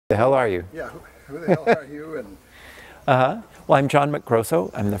The hell are you? Yeah, who the hell are you? And Well, I'm John McGrosso.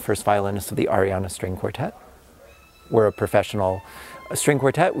 I'm the first violinist of the Ariana String Quartet. We're a professional string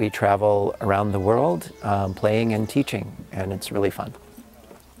quartet. We travel around the world playing and teaching, and it's really fun.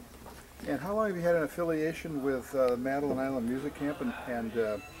 and how long have you had an affiliation with Madeline Island Music Camp? And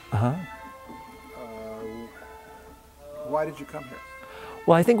why did you come here?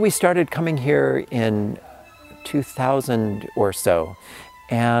 Well, I think we started coming here in 2000 or so,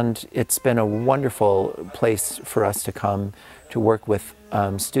 and it's been a wonderful place for us to come to work with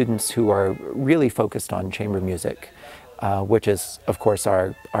students who are really focused on chamber music, which is, of course,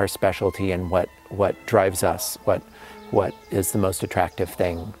 our specialty and what drives us, what is the most attractive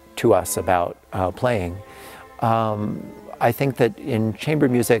thing to us about playing. I think that in chamber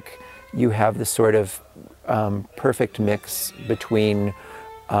music, you have this sort of perfect mix between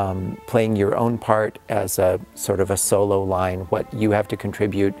playing your own part as a sort of a solo line, what you have to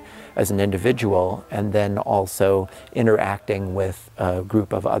contribute as an individual, and then also interacting with a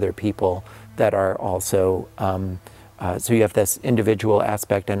group of other people that are also, so you have this individual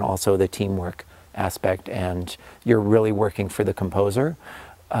aspect and also the teamwork aspect, and you're really working for the composer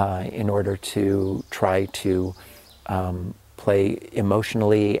in order to try to play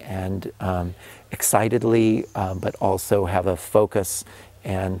emotionally and excitedly, but also have a focus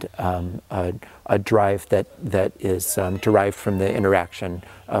and a drive that is derived from the interaction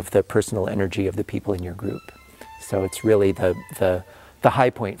of the personal energy of the people in your group. So it's really the high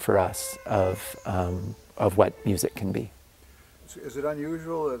point for us of what music can be. Is it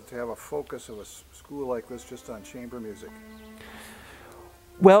unusual to have a focus of a school like this just on chamber music?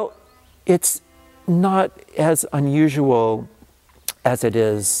 Well, it's not as unusual as it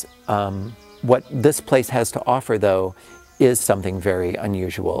is. What this place has to offer, though, is something very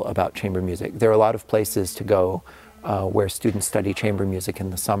unusual about chamber music. There are a lot of places to go where students study chamber music in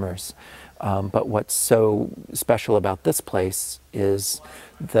the summers. But what's so special about this place is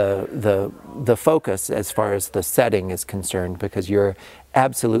the focus as far as the setting is concerned, because you're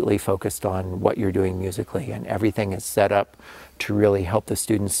absolutely focused on what you're doing musically, and everything is set up to really help the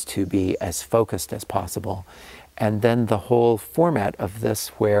students to be as focused as possible. And then the whole format of this,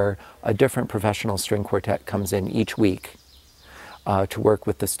 where a different professional string quartet comes in each week to work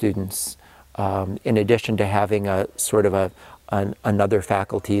with the students, in addition to having a sort of another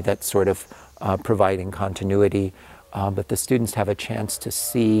faculty that's sort of providing continuity, but the students have a chance to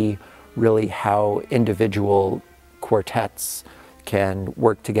see really how individual quartets can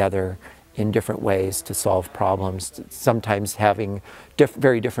work together in different ways to solve problems, sometimes having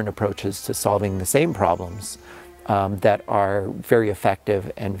very different approaches to solving the same problems that are very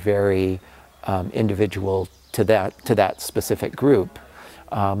effective and very individual to that specific group.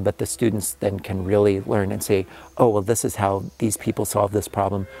 But the students then can really learn and say, oh, well, this is how these people solve this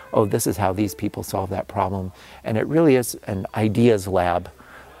problem. Oh, this is how these people solve that problem. And it really is an ideas lab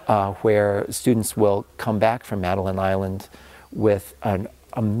where students will come back from Madeline Island with an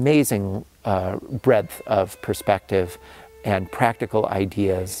amazing breadth of perspective and practical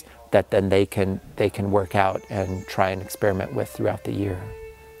ideas that then they can work out and try and experiment with throughout the year.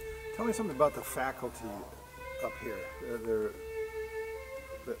 Tell me something about the faculty up here.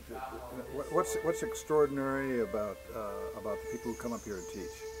 What's extraordinary about the people who come up here and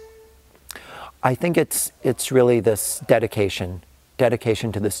teach? I think it's really this dedication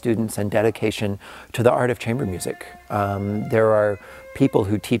to the students and dedication to the art of chamber music. There are people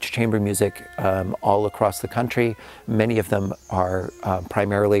who teach chamber music all across the country. Many of them are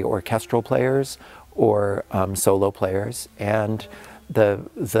primarily orchestral players or solo players, and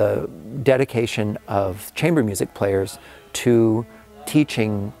the dedication of chamber music players to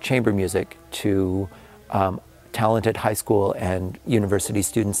teaching chamber music to talented high school and university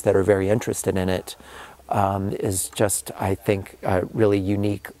students that are very interested in it is just, I think, a really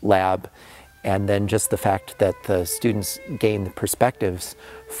unique lab. And then just the fact that the students gain the perspectives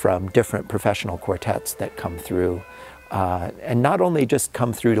from different professional quartets that come through, and not only just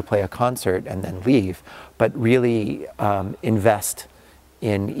come through to play a concert and then leave, but really invest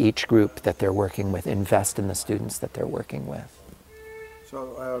in each group that they're working with, invest in the students that they're working with.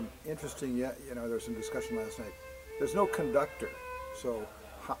 So interesting, yeah, you know, there was some discussion last night. There's no conductor, so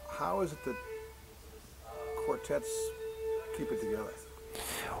how is it that quartets keep it together?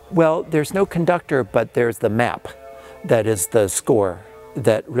 Well, there's no conductor, but there's the map that is the score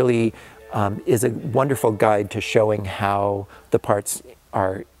that really is a wonderful guide to showing how the parts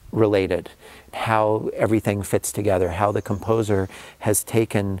are related, how everything fits together, how the composer has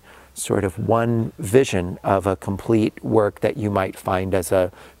taken sort of one vision of a complete work that you might find as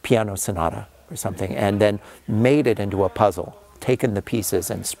a piano sonata or something, and then made it into a puzzle. taken the pieces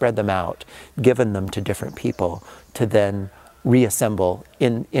and spread them out, given them to different people to then reassemble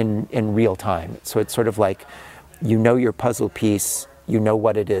in real time. So it's sort of like, you know your puzzle piece, you know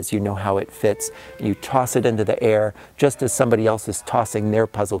what it is, you know how it fits, you toss it into the air just as somebody else is tossing their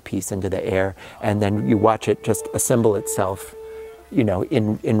puzzle piece into the air, and then you watch it just assemble itself, you know,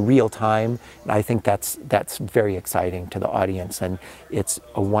 in real time. And I think that's very exciting to the audience, and it's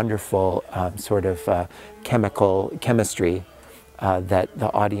a wonderful sort of chemistry that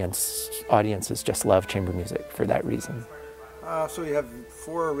the audiences just love chamber music for that reason. So you have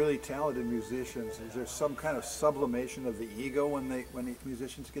four really talented musicians. Is there some kind of sublimation of the ego when the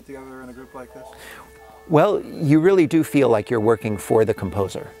musicians get together in a group like this? Well, you really do feel like you're working for the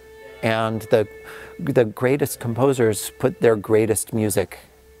composer. And the greatest composers put their greatest music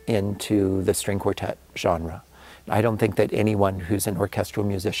into the string quartet genre. I don't think that anyone who's an orchestral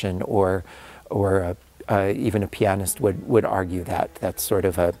musician or even a pianist would argue that. That's sort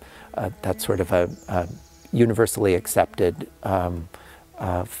of a universally accepted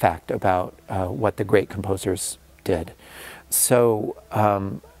fact about what the great composers did. So,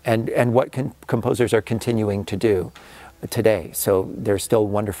 and what composers are continuing to do today. So there's still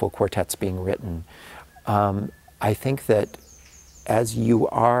wonderful quartets being written. I think that as you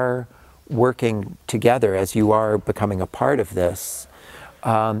are working together, as you are becoming a part of this,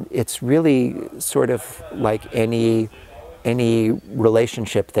 it's really sort of like any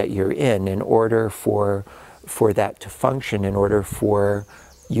relationship that you're in order for that to function, in order for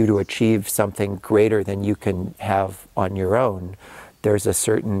you to achieve something greater than you can have on your own, there's a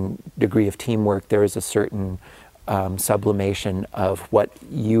certain degree of teamwork, there is a certain sublimation of what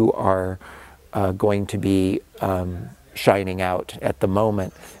you are going to be shining out at the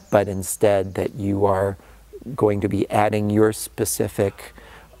moment, but instead that you are going to be adding your specific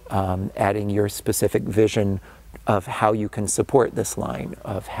vision of how you can support this line,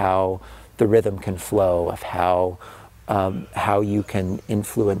 of how the rhythm can flow, of how you can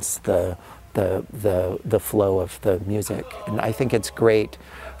influence the flow of the music. And I think it's great,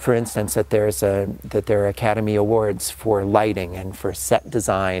 for instance, that there are Academy Awards for lighting and for set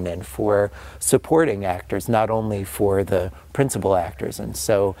design and for supporting actors, not only for the principal actors. And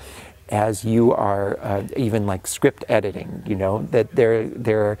so, as you are even like script editing, you know, that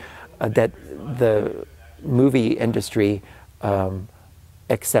that the movie industry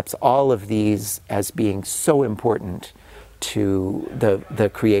accepts all of these as being so important to the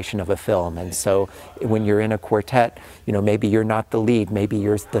creation of a film. And so when you're in a quartet, you know, maybe you're not the lead, maybe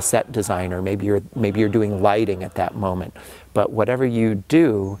you're the set designer, maybe you're doing lighting at that moment. But whatever you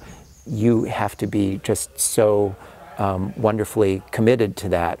do, you have to be just so wonderfully committed to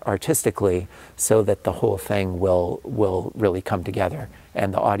that artistically, so that the whole thing will really come together,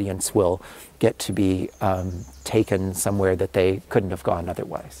 and the audience will get to be taken somewhere that they couldn't have gone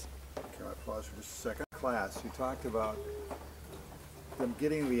otherwise. Can I pause for just a second? Class, you talked about them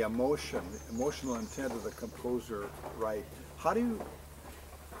getting the emotional intent of the composer right. How do you,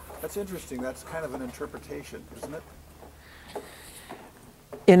 that's interesting, that's kind of an interpretation, isn't it?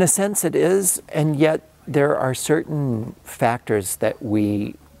 In a sense it is, and yet there are certain factors that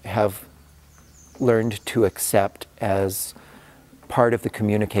we have learned to accept as part of the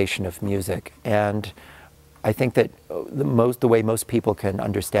communication of music. And I think that the way most people can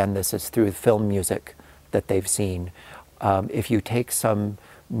understand this is through film music that they've seen. If you take some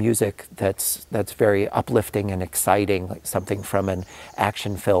music that's very uplifting and exciting, like something from an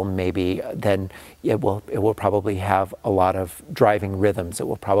action film maybe, then it will probably have a lot of driving rhythms. It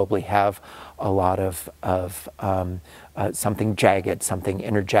will probably have a lot of something jagged, something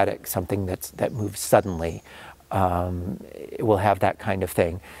energetic, something that moves suddenly. It will have that kind of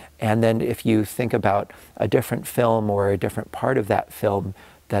thing. And then if you think about a different film or a different part of that film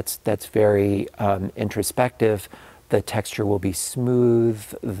that's very introspective, the texture will be smooth.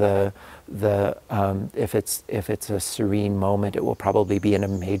 If it's a serene moment, it will probably be in a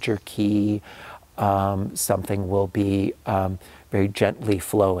major key. Something will be very gently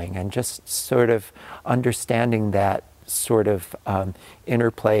flowing, and just sort of understanding that sort of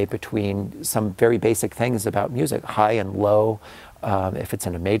interplay between some very basic things about music, high and low, if it's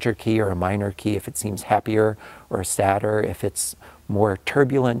in a major key or a minor key, if it seems happier or sadder, if it's more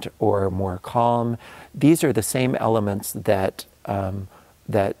turbulent or more calm. These are the same elements that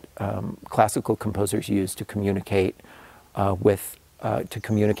classical composers use to communicate to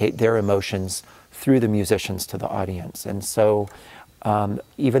communicate their emotions through the musicians to the audience. And so,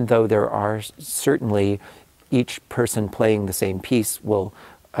 even though there are certainly each person playing the same piece will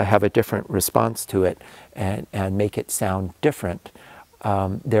have a different response to it and make it sound different,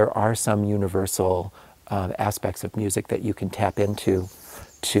 there are some universal aspects of music that you can tap into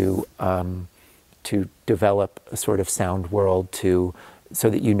to develop a sort of sound world so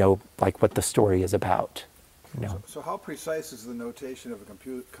that you know like what the story is about. You know? So how precise is the notation of a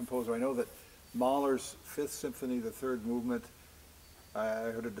composer? I know that Mahler's Fifth Symphony, the third movement, I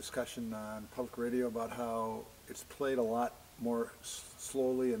heard a discussion on public radio about how it's played a lot more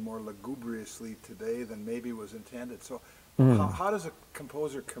slowly and more lugubriously today than maybe was intended. So how does a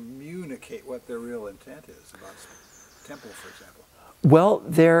composer communicate what their real intent is about tempo, for example? Well,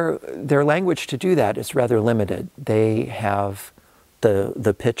 their language to do that is rather limited. They have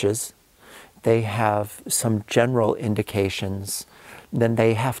the pitches, they have some general indications, then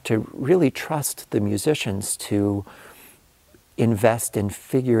they have to really trust the musicians to invest in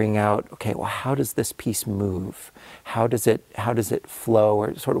figuring out, okay, well, how does this piece move? How does it flow,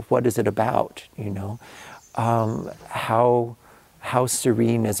 or sort of what is it about? You know, how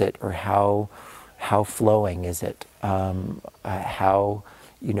serene is it, or how flowing is it? How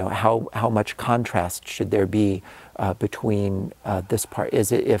much contrast should there be between this part?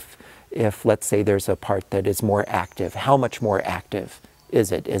 Is it if let's say there's a part that is more active, how much more active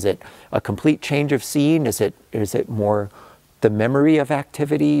is it? Is it a complete change of scene? Is it more the memory of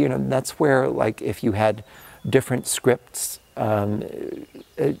activity? You know, that's where, like, if you had different scripts or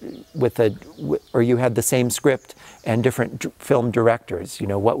you had the same script and different film directors, you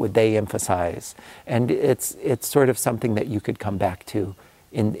know, what would they emphasize? And it's sort of something that you could come back to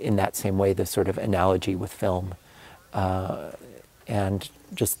in that same way, the sort of analogy with film, and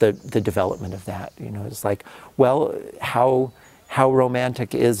just the development of that. You know, it's like, well, how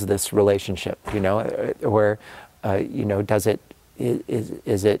romantic is this relationship? You know, or you know,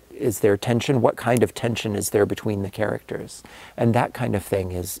 is there tension? What kind of tension is there between the characters? And that kind of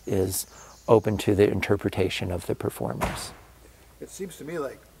thing is open to the interpretation of the performers. It seems to me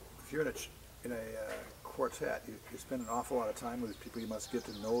like if you're in a quartet, you spend an awful lot of time with these people. You must get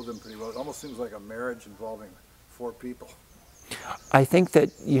to know them pretty well. It almost seems like a marriage involving 4 people. I think that,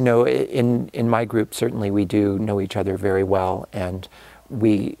 you know, in my group, certainly we do know each other very well, and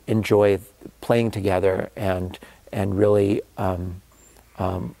we enjoy playing together and really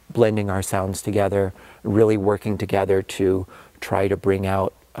blending our sounds together, really working together to try to bring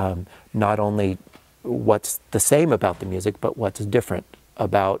out not only what's the same about the music, but what's different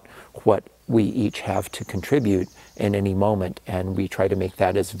about what we each have to contribute in any moment. And we try to make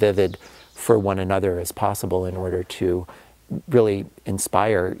that as vivid for one another as possible in order to really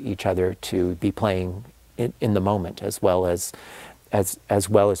inspire each other to be playing in the moment as well as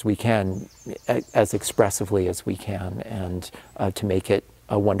we can, as expressively as we can, and to make it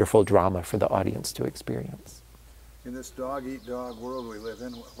a wonderful drama for the audience to experience. In this dog-eat-dog world we live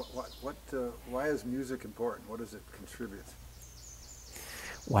in, why is music important? What does it contribute?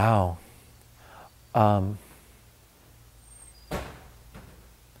 Wow.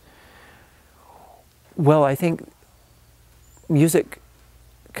 Well, I think music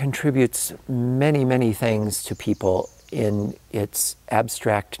contributes many, many things to people in its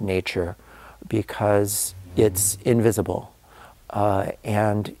abstract nature because it's invisible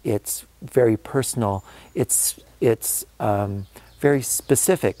and it's very personal. It's very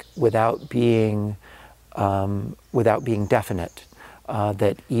specific without being definite.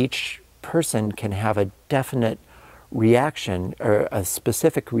 That each person can have a definite reaction or a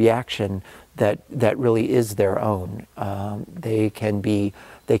specific reaction that really is their own. They can be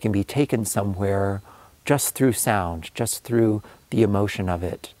taken somewhere just through sound, just through the emotion of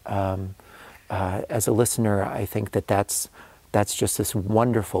it. As a listener, I think that's just this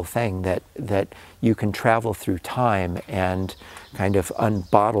wonderful thing that you can travel through time and kind of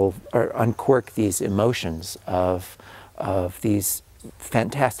unbottle or uncork these emotions of these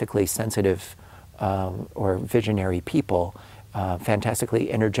fantastically sensitive or visionary people,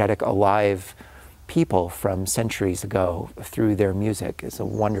 fantastically energetic, alive people from centuries ago through their music. Is a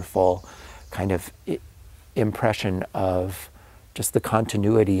wonderful kind of impression of just the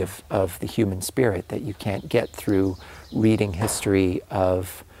continuity of the human spirit that you can't get through reading history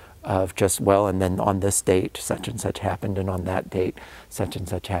of just, well, and then on this date such and such happened, and on that date such and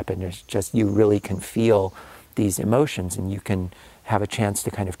such happened. It's just, you really can feel these emotions, and you can have a chance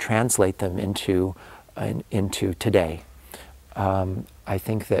to kind of translate them into today. I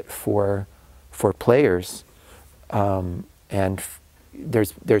think that for players, and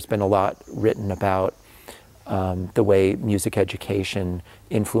there's been a lot written about the way music education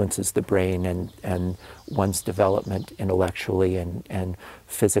influences the brain and one's development intellectually and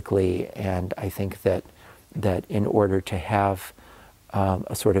physically. And I think that in order to have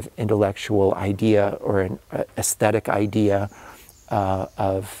a sort of intellectual idea or an aesthetic idea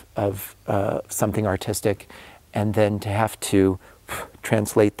of something artistic, and then to have to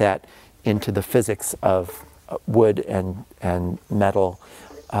translate that into the physics of wood and metal,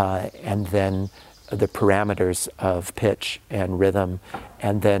 and then the parameters of pitch and rhythm,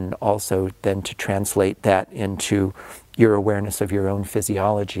 and then also then to translate that into your awareness of your own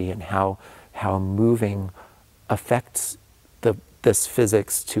physiology and how moving affects this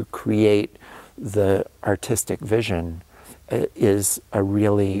physics to create the artistic vision is a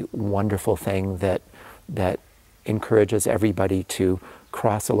really wonderful thing that encourages everybody to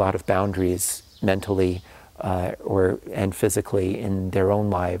cross a lot of boundaries mentally and physically in their own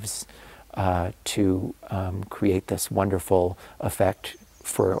lives to create this wonderful effect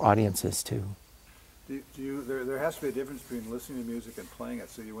for audiences too. There has to be a difference between listening to music and playing it.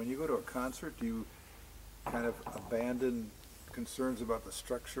 So when you go to a concert, do you kind of abandon concerns about the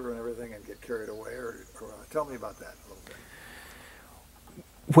structure and everything and get carried away? Or tell me about that a little bit.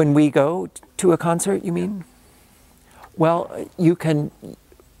 When we go to a concert, you mean? Well,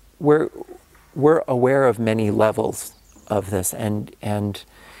 we're aware of many levels of this, and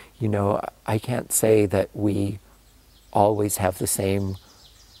you know, I can't say that we always have the same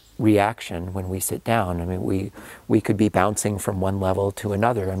reaction when we sit down. I mean, we could be bouncing from one level to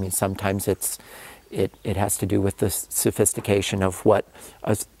another. I mean, sometimes it has to do with the sophistication of what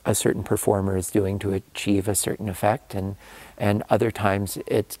a certain performer is doing to achieve a certain effect, and other times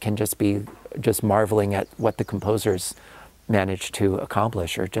it can just be marveling at what the composers managed to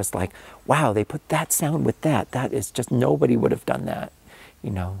accomplish, or just like, wow, they put that sound with that. That is just, nobody would have done that,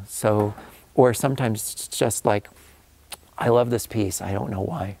 you know. So, or sometimes it's just like, I love this piece. I don't know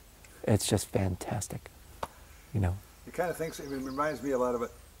why. It's just fantastic, you know. It kind of thinks, it reminds me a lot of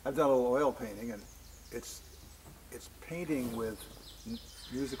it. I've done a little oil painting, and it's painting with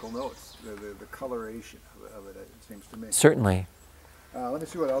musical notes, the coloration of it seems to me. Certainly. Let me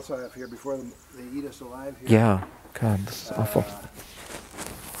see what else I have here before they eat us alive here. Yeah, God, this is awful.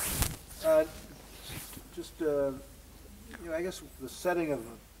 You know, I guess the setting of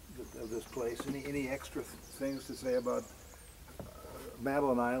this place. Any extra things to say about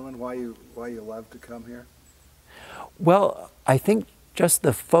Madeline Island? Why you love to come here? Well, I think just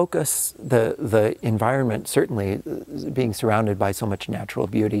the focus, the environment, certainly being surrounded by so much natural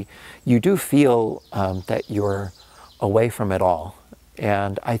beauty, you do feel that you're away from it all.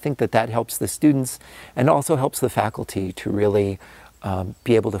 And I think that helps the students and also helps the faculty to really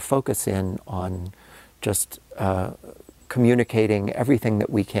be able to focus in on just communicating everything that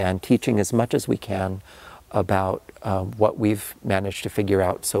we can, teaching as much as we can about what we've managed to figure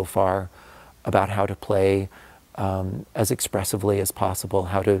out so far about how to play as expressively as possible,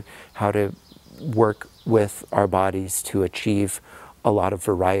 how to work with our bodies to achieve a lot of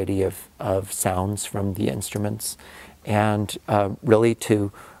variety of sounds from the instruments, and really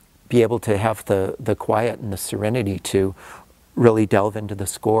to be able to have the quiet and the serenity to really delve into the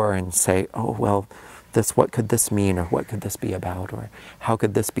score and say, oh, well, what could this mean, or what could this be about, or how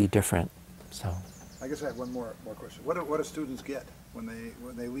could this be different? So I guess I have one more question. What do students get when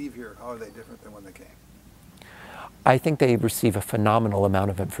they leave here? How are they different than when they came? I think they receive a phenomenal amount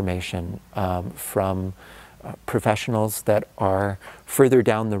of information from professionals that are further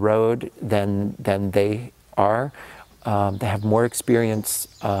down the road than they are. They have more experience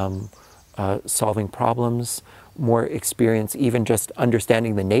solving problems, more experience even just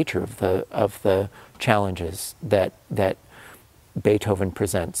understanding the nature of the challenges that Beethoven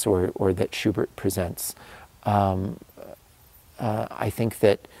presents or that Schubert presents. I think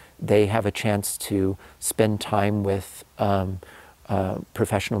that they have a chance to spend time with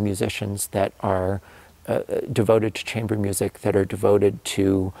professional musicians that are devoted to chamber music, that are devoted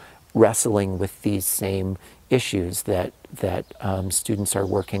to wrestling with these same issues that students are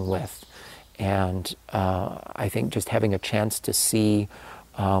working with. And I think just having a chance to see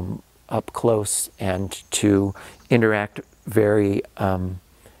up close and to interact very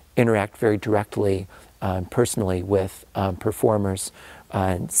directly, personally with performers,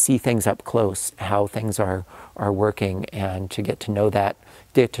 and see things up close, how things are working, and to get to know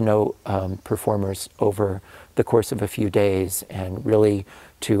performers over the course of a few days, and really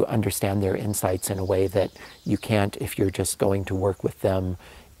to understand their insights in a way that you can't if you're just going to work with them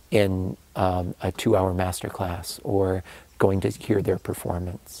in a 2-hour master class or going to hear their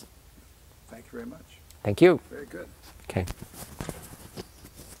performance. Thank you very much. Thank you. Very good. Okay.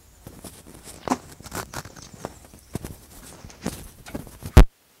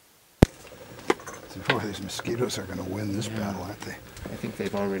 Boy, these mosquitoes are going to win this battle, aren't they? I think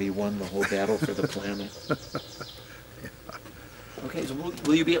they've already won the whole battle for the planet. Okay, so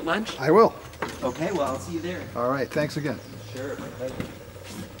will you be at lunch? I will. Okay, well, I'll see you there. All right, thanks again. Sure, my pleasure.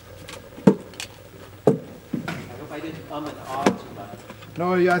 I hope I didn't and ah too much.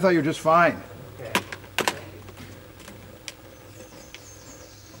 No, yeah, I thought you were just fine.